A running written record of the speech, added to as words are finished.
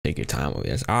take your time with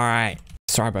this. All right.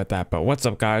 Sorry about that, but what's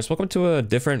up, guys? Welcome to a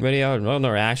different video, well, no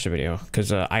reaction video,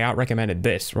 because I got recommended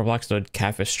this. Roblox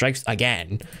catfish strikes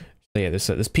again. So yeah,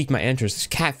 this piqued my interest.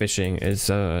 Catfishing is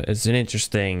an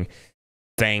interesting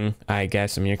thing, I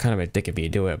guess. I mean, you're kind of a dick if you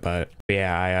do it, but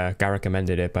yeah, I got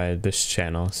recommended it by this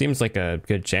channel. Seems like a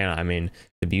good channel. I mean,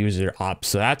 the views are up,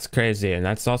 so that's crazy, and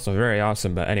that's also very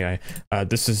awesome. But anyway,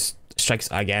 this is strikes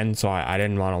again, so I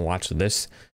didn't want to watch this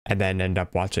and then end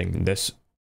up watching this,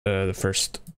 the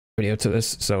first video to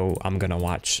this, so I'm gonna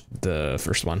watch the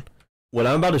first one. What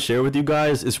I'm about to share with you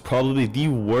guys is probably the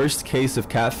worst case of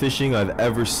catfishing I've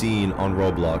ever seen on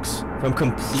Roblox. From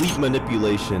complete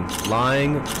manipulation,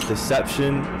 lying,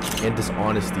 deception, and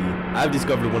dishonesty, I've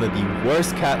discovered one of the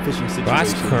worst catfishing situations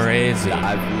That's crazy. that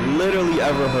I've literally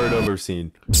ever heard of or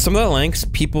seen. Some of the links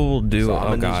people will do. So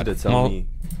oh god. to tell me,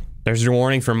 there's your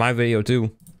warning for my video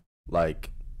too.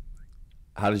 Like,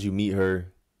 how did you meet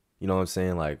her? You know what I'm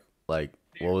saying? Like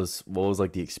what was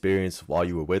like the experience while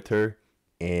you were with her?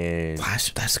 And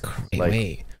that's crazy. Like,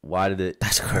 wait, why did it?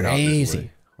 That's crazy.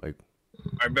 Like,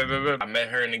 I met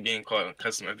her in a game called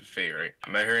Custom FFA, right? I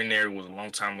met her in there. It was a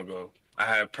long time ago. I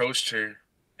had approached her,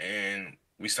 and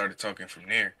we started talking from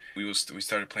there. We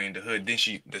started playing the hood. Then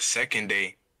the second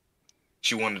day,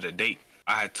 she wanted a date.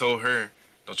 I had told her,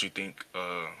 don't you think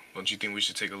we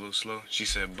should take a little slow? She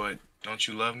said, but don't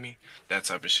you love me? That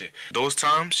type of shit. Those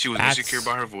times she was insecure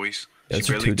about her voice. Those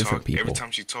are two different people. Every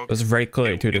time she talked, it was very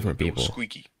clearly two different people.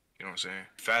 Squeaky. You know what I'm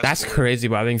saying? That's crazy,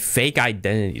 but having fake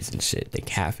identities and shit, they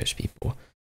catfish people.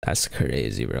 That's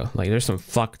crazy, bro. Like, there's some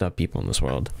fucked up people in this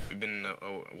world. We've been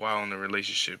a while in the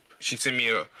relationship. She sent me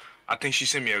I think she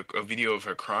sent me a video of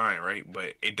her crying, right?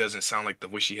 But it doesn't sound like the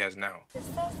way she has now. I'm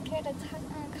so scared to talk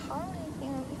on call with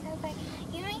you because, like,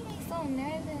 you make me so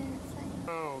nervous. Like,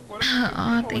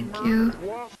 oh, thank you.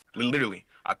 Literally,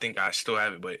 I think I still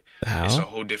have it, but it's a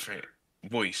whole different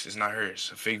voice. It's not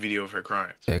hers. A fake video of her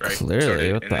crying. Yeah, right?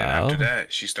 Clearly, what the hell? After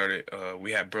that, she started.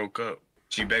 We had broke up.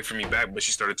 She begged for me back, but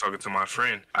she started talking to my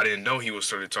friend. I didn't know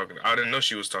I didn't know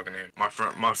she was talking to him.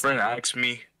 My friend asked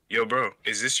me, "Yo, bro,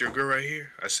 is this your girl right here?"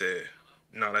 I said,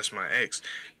 "No, that's my ex."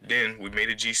 Then we made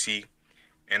a GC,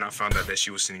 and I found out that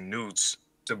she was sending nudes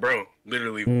to bro.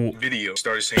 Literally, video.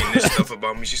 Started saying this stuff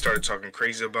about me. She started talking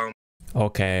crazy about me.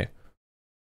 Okay.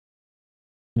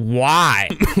 Why?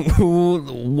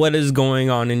 What is going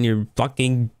on in your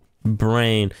fucking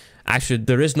brain? Actually,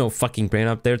 there is no fucking brain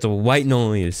up there. It's a white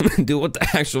noise. Dude, what the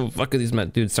actual fuck are these men?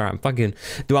 Dude, sorry,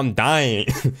 I'm dying.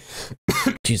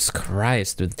 Jesus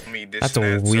Christ, dude. That's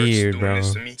a weird, bro.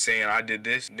 This to me, saying I did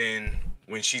this. Then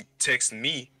when she texted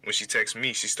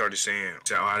me, she started saying,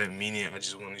 "Oh, I didn't mean it. I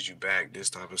just wanted you back." This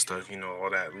type of stuff, you know, all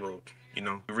that little, you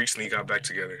know. We recently got back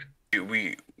together.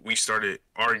 We started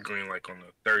arguing like on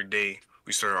the third day.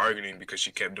 We started arguing because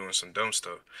she kept doing some dumb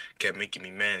stuff, kept making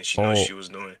me mad, and she knew what she was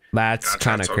doing. That's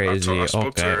kind of crazy.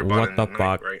 Okay, what the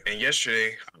fuck? Right? And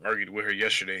yesterday, I argued with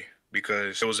her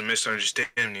because there was a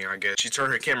misunderstanding, I guess. She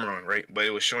turned her camera on, right? But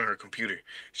it was showing her computer.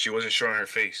 She wasn't showing her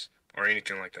face or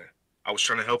anything like that. I was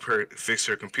trying to help her fix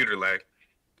her computer lag.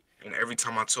 And every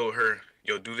time I told her,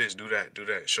 yo, do this, do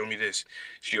that, show me this,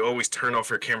 she always turned off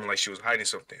her camera like she was hiding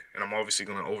something. And I'm obviously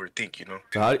going to overthink, you know?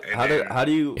 How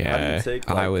do you take,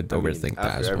 like, I would overthink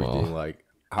that as well. Like,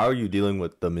 how are you dealing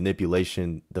with the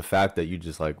manipulation, the fact that you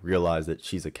just, like, realize that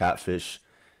she's a catfish?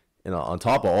 And on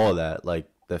top of all of that, like,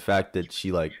 the fact that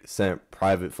she, like, sent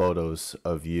private photos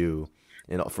of you.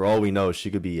 And for all we know, she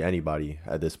could be anybody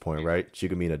at this point, right? She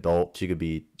could be an adult. She could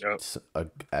be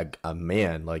a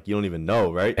man. Like, you don't even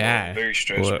know, right? Yeah. I'm very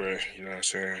stressed, bro. You know what I'm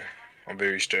saying? I'm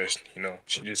very stressed. You know,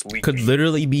 she just leaked Could me.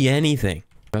 literally be anything.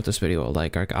 About this video,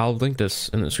 like, I'll link this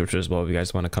in the description as well if you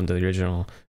guys want to come to the original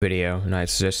video. And I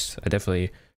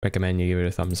definitely recommend you give it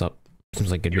a thumbs up.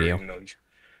 Seems like a good video. Know,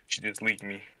 she just leaked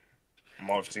me. I'm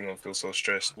obviously gonna feel so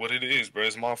stressed. What it is, bro,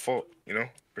 it's my fault, you know,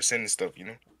 for sending stuff, you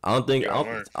know. I don't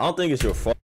think it's your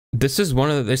fault. This is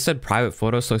one of the, they said private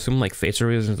photos, so I assume like face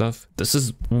reveals and stuff. This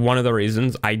is one of the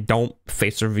reasons I don't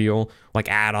face reveal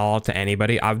like at all to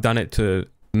anybody. I've done it to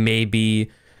maybe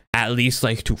at least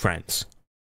like 2 friends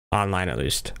online, at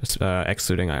least,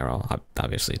 excluding IRL.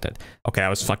 Obviously that. Okay, I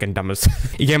was fucking dumb as.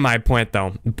 You get my point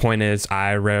though. The point is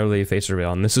I rarely face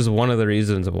reveal, and this is one of the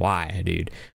reasons why, dude.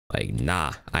 Like,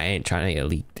 nah, I ain't trying to get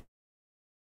leaked.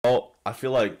 Oh, I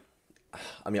feel like,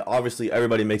 I mean, obviously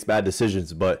everybody makes bad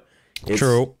decisions, but it's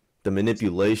true. The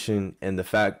manipulation and the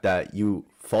fact that you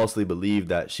falsely believed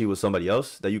that she was somebody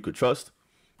else that you could trust,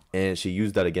 and she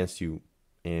used that against you.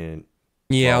 And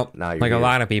yeah, well, now you're like here. A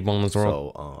lot of people in this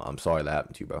world. So I'm sorry that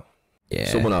happened to you, bro. Yeah.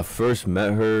 So when I first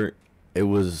met her, it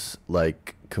was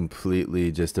like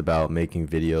completely just about making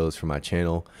videos for my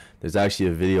channel. There's actually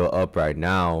a video up right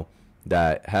now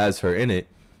that has her in it,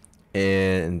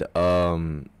 and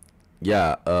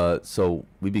yeah, so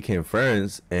we became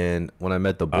friends, and when I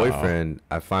met the boyfriend,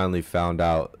 I finally found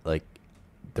out like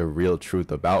the real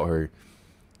truth about her.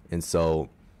 And so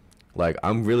like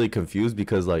I'm really confused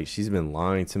because like she's been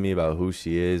lying to me about who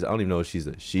she is. I don't even know if she's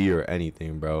a she or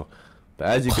anything, bro. But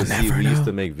as you can see, we used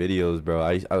to make videos, bro.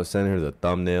 I was sending her the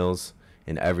thumbnails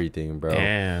and everything, bro.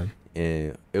 Damn.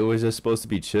 And it was just supposed to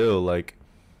be chill. Like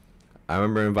I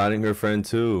remember inviting her friend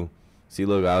too. See,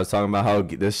 look, I was talking about how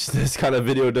this kind of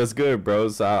video does good, bro.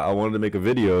 So I wanted to make a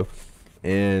video,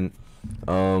 and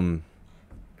I'm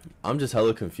just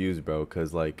hella confused, bro,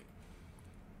 cause like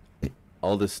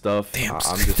all this stuff. Damn, I'm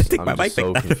just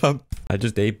so confused. I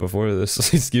just ate before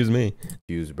this. Excuse me.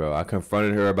 Confused, bro. I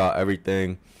confronted her about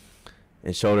everything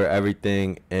and showed her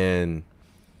everything, and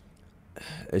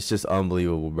it's just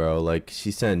unbelievable, bro. Like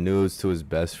she sent nudes to his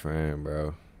best friend,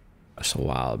 bro. That's so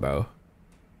wild, bro.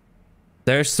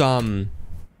 There's some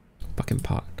fucking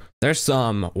pot. There's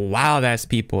some wild ass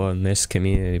people in this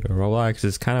community, but Roblox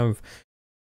is kind of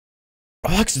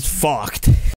Roblox is fucked.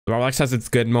 Roblox has its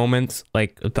good moments,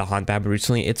 like the Hunt app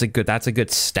recently. That's a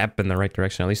good step in the right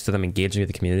direction, at least to them engaging with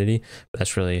the community. But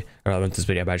that's really irrelevant to this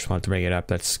video, but I just wanted to bring it up.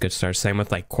 That's a good start. Same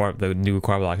with like the new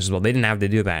Roblox as well. They didn't have to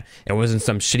do that. It wasn't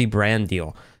some shitty brand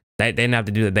deal. They didn't have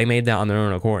to do that. They made that on their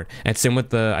own accord. And same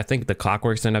with I think the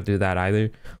Clockworks didn't have to do that either.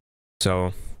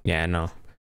 So yeah, no.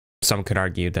 Some could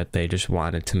argue that they just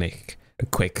wanted to make a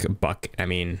quick buck. I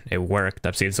mean, it worked.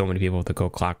 I've seen so many people that go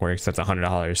Clockworks. That's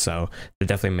 $100. So they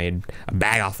definitely made a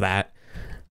bag off that.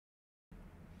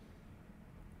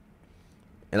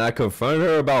 And I confronted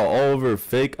her about all of her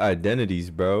fake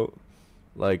identities, bro.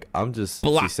 Like I'm just,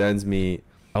 she sends me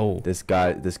this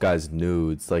guy's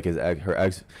nudes, like her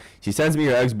ex. She sends me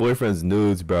her ex-boyfriend's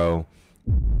nudes, bro.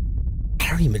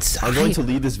 I don't even. I'm going to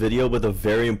leave this video with a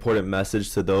very important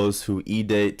message to those who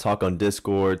e-date, talk on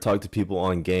Discord, talk to people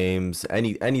on games,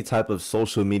 any type of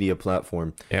social media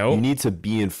platform. You need to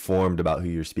be informed about who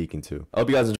you're speaking to. I hope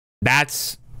you guys enjoy.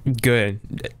 That's good.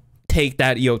 Take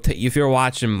that, if you're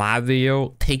watching my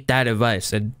video, take that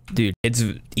advice. Dude,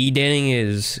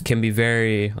 e-dating can be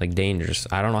very like dangerous.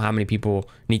 I don't know how many people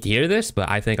need to hear this, but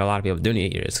I think a lot of people do need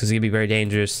to hear this because it can be very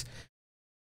dangerous.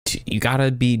 You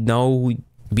gotta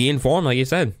be informed, like you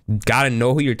said. Gotta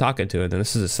know who you're talking to. And then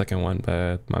this is the second one,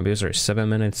 but my videos are 7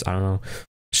 minutes. I don't know.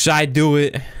 Should I do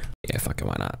it? Yeah, fucking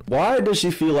why not? Why does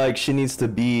she feel like she needs to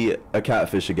be a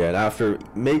catfish again after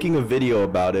making a video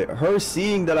about it? Her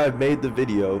seeing that I've made the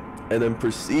video and then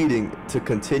proceeding to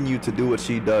continue to do what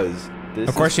she does.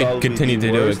 Of course she'd continue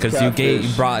to do it because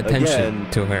you brought attention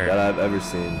to her. That I've ever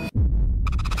seen.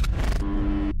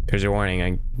 Here's your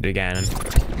warning again.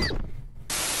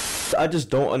 I just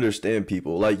don't understand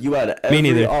people. Like, you had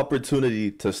every opportunity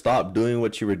to stop doing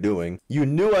what you were doing. You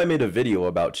knew I made a video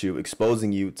about you,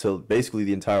 exposing you to basically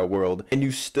the entire world, and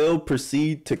you still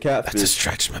proceed to catfish. That's a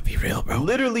stretch, might be real, bro.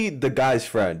 Literally the guy's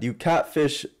friend. You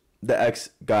catfish the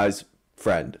ex-guy's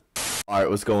friend. All right,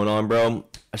 what's going on, bro?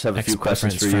 I just have a few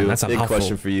questions for you. Big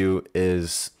question for you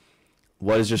is,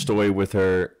 what is your story with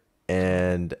her,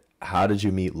 and how did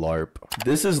you meet LARP?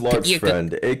 This is LARP's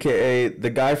friend, aka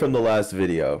the guy from the last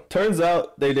video. Turns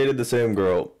out they dated the same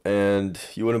girl, and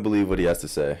you wouldn't believe what he has to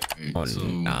say. Okay, so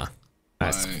nah.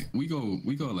 We go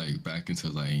like back into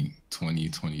like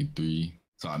 2023.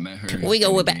 So I met her in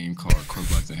a game called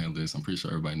Corblocks and Headless. I'm pretty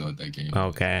sure everybody knows what that game is.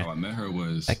 Okay. How I met her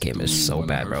was that game is so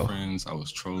bad, bro. Friends. I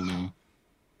was trolling,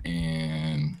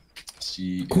 and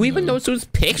she. Who even knows whose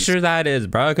picture that is,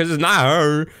 bro? Because it's not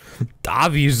her,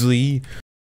 obviously.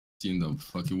 She ended up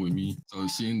fucking with me. So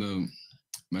she ended up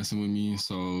messing with me.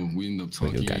 So we ended up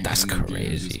talking. That's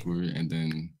crazy. Discord, and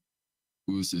then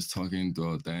we was just talking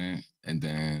throughout that. And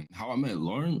then how I met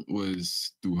Lauren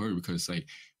was through her, because like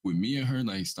with me and her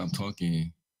like stopped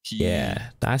talking.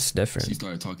 Yeah, that's different. She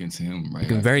started talking to him, right? You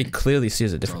can very clearly see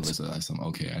the difference. So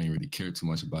okay, I didn't really care too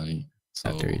much about it. So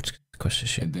after each question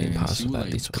shit being she possible, would,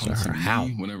 like, these was her how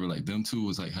whenever like them two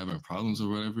was like having problems or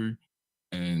whatever,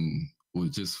 and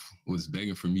was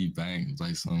begging for me back,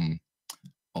 like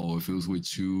oh, if it was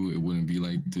with you, it wouldn't be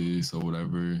like this or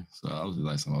whatever. So I was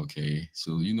just like, okay.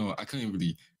 So I couldn't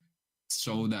really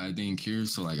show that I didn't care.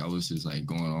 So like I was just like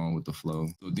going on with the flow.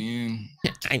 So then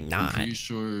I'm pretty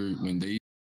sure when they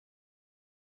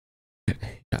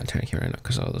not turning here right now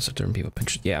because all those are different people.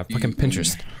 Pinterest, yeah, fucking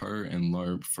Pinterest. Her and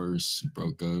LARP first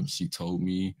broke up. She told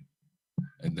me,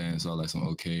 and then so I was like,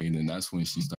 okay. And then that's when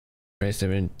she started.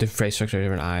 Different face structure,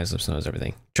 different eyes, lips, nose,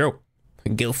 everything. True.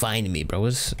 Go find me,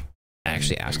 bros.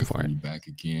 actually asking for it. Back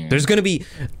again. There's gonna be,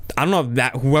 I don't know if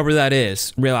that whoever that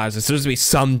is realizes there's gonna be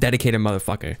some dedicated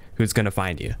motherfucker who's gonna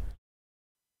find you.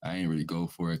 I ain't really go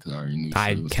for it because I already knew.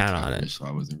 I count on it, so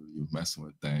I wasn't really messing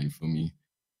with that. You feel me?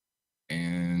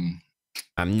 And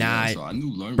I'm not. So I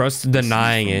knew bro's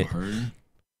denying it. Her.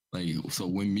 Like, so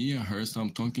when me and her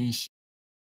started talking, she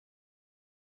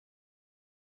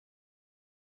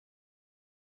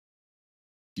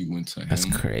went to him. That's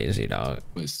crazy, dog.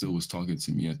 But still was talking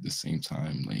to me at the same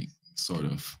time, like sort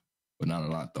of, but not a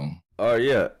lot though. Oh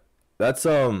yeah, that's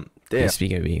damn.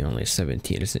 Speaking of being only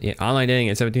 17, yeah, online dating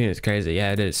at 17 is crazy.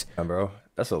 Yeah, it is. Yeah, bro,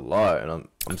 that's a lot, and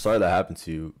I'm sorry that happened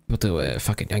to you. What the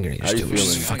fucking younger age do, which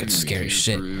is fucking scary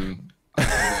shit.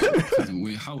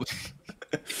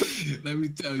 Let me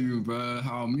tell you, bro,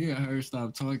 how me and her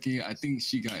stopped talking. I think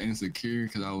she got insecure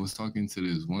because I was talking to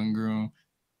this one girl,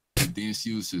 and then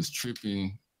she was just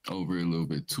tripping over a little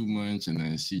bit too much, and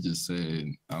then she just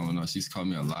said, I don't know, she's called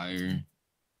me a liar.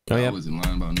 Oh yeah, I wasn't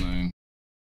lying about nothing.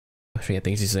 I forget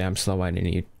things. He say I'm slow. Why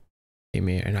didn't you give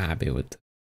me? You're not happy with.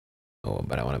 Oh,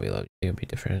 but I want to be loved. You'll be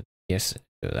different. Yes,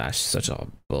 that's such a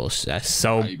bullshit. That's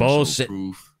so bullshit.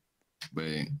 Proof, but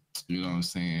you know what I'm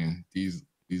saying? These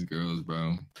girls,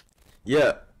 bro.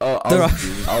 Yeah.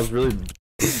 I was really.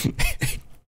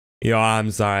 Yo,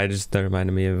 I'm sorry. That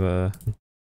reminded me of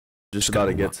Just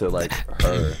gotta get to like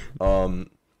her.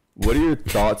 What are your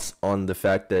thoughts on the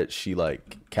fact that she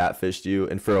like catfished you,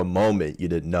 and for a moment you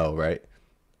didn't know, right?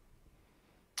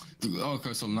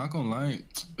 Okay, so I'm not gonna lie.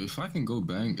 If I can go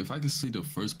back, if I can see the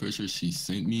first picture she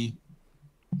sent me,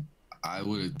 I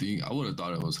would have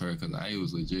thought it was her because I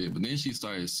was legit. But then she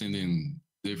started sending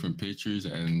different pictures,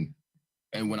 and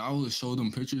when I would show them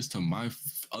pictures to my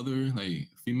other like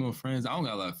female friends, I don't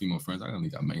got a lot of female friends. I only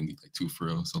got mainly like 2 for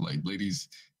real. So like ladies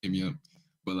hit me up,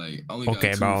 but like I only got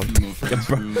 2 female friends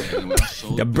for real. And when I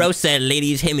showed the bro said,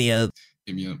 "Ladies, hit me up."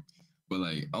 Hit me up. But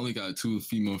like I only got 2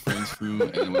 female friends for real.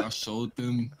 And when I showed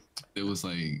them, it was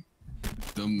like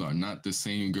them are not the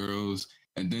same girls.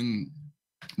 And then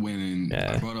when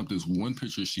I brought up this one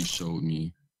picture she showed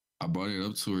me, I brought it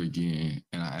up to her again,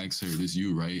 and I asked her, "This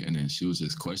you, right?" And then she was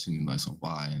just questioning like, "So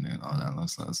why?" And then all that.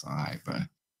 That's all right, bro.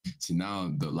 See,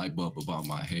 now the light bulb above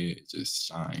my head just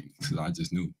shined because I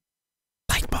just knew.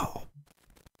 Light bulb.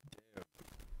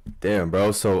 Damn,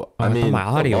 bro. So I mean, my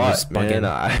audio was bugging.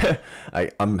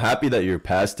 Man, I'm happy that you're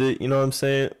past it. You know what I'm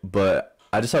saying? But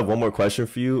I just have one more question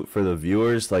for you, for the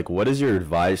viewers. Like, what is your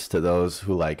advice to those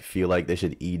who like feel like they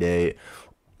should e-date,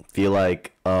 feel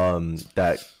like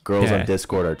that girls on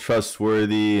Discord are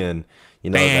trustworthy, and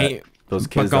you know that those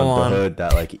kids on the hood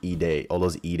that like e-date, all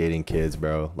those e-dating kids,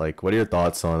 bro? Like, what are your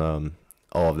thoughts on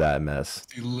all of that mess?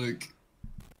 Look,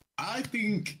 I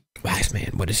think. Wise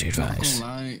man, what is your advice? I'm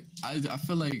not gonna lie, I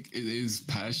feel like it is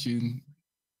passion,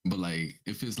 but like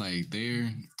if it's like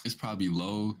there, it's probably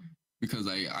low because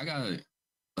like I got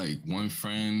like one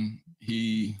friend,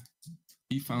 he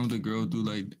found a girl through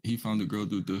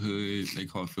the hood. They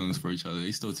caught feelings for each other.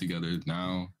 They still together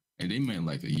now, and they met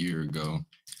like a year ago.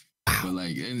 But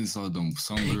like it's all them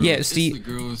some girls. Yeah, see, the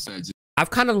girls that just,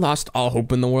 I've kind of lost all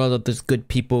hope in the world that there's good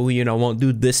people who, you know, won't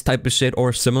do this type of shit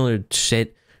or similar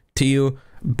shit to you.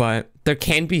 But there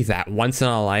can be that once in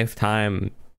a lifetime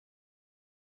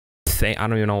thing. I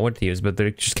don't even know what to use, but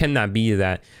there just cannot be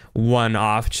that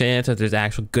one-off chance that there's an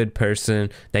actual good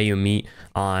person that you meet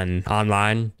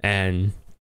online and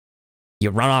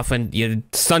you run off and you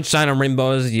sunshine and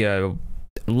rainbows, you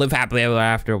live happily ever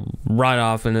after, run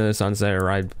off into the sunset, or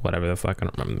ride whatever the fuck. I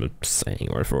don't remember saying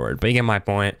word for word, but you get my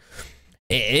point.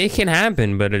 It can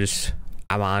happen, but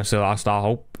I've honestly lost all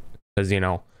hope because, you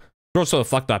know, we're also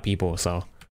fucked up people, so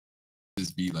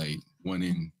just be like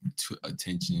wanting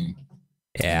attention.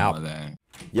 Yeah. And all that.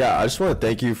 Yeah, I just want to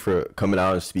thank you for coming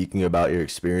out and speaking about your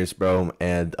experience, bro.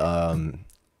 And do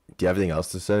you have anything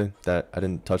else to say that I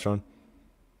didn't touch on?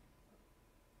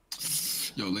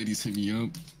 Yo, ladies, hit me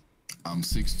up. I'm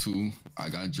 6'2". I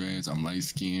got dreads. I'm light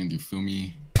skinned. You feel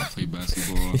me? I play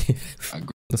basketball.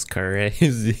 That's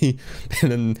crazy.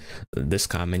 And then this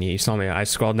comment, you saw me. I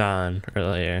scrolled down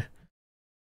earlier.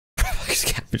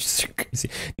 Catfish is crazy.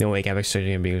 No way, catfish is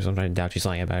gonna be. Sometimes I doubt she's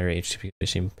lying about her age because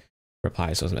she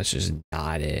replies to those messages.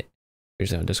 Not it.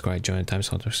 Here's on Discord. I joined time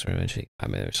so eventually. I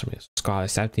mean, there's somebody squad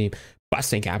staff team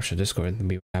busting capture Discord. And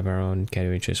we have our own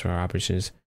category choice for our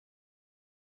operations.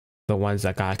 The ones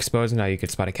that got exposed, now you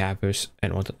could spot a catfish,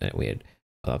 and we had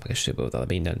like a shit with all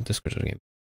being done. Discord game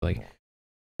like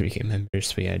 3K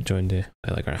members. We had joined the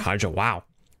like our Hydra. Wow.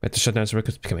 But the shutdown server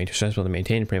was becoming too stressful to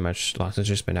maintain. Pretty much lost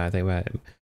interest, but now I think about it.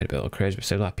 A bit of crazy, but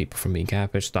saved a lot of people from being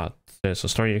catfished. Thought there's a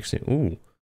story. Ooh.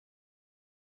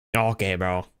 Okay,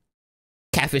 bro.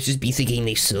 catfishes be thinking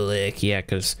they slick. Yeah,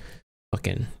 because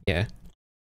fucking, yeah.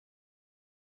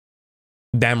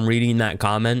 Them reading that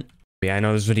comment. Yeah, I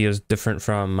know this video is different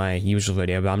from my usual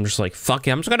video, but I'm just like, fuck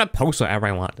it, I'm just gonna post whatever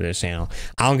I want to this channel.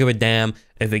 I don't give a damn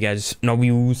if it gets no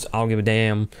views. I don't give a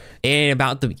damn. It ain't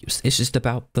about the views. It's just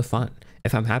about the fun.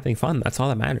 If I'm having fun, that's all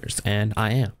that matters, and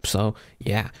I am. So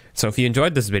yeah. So if you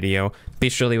enjoyed this video, be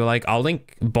sure to leave a like. I'll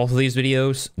link both of these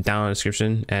videos down in the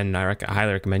description, and I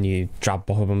highly recommend you drop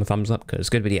both of them a thumbs up because it's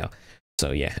a good video.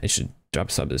 So yeah, it should drop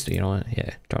a sub to this dude. You know what?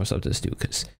 Yeah, drop a sub to this dude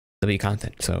because there'll be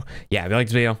content. So yeah, if you like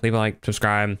this video, leave a like,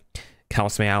 subscribe,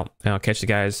 helps me out, and I'll catch you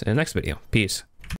guys in the next video. Peace.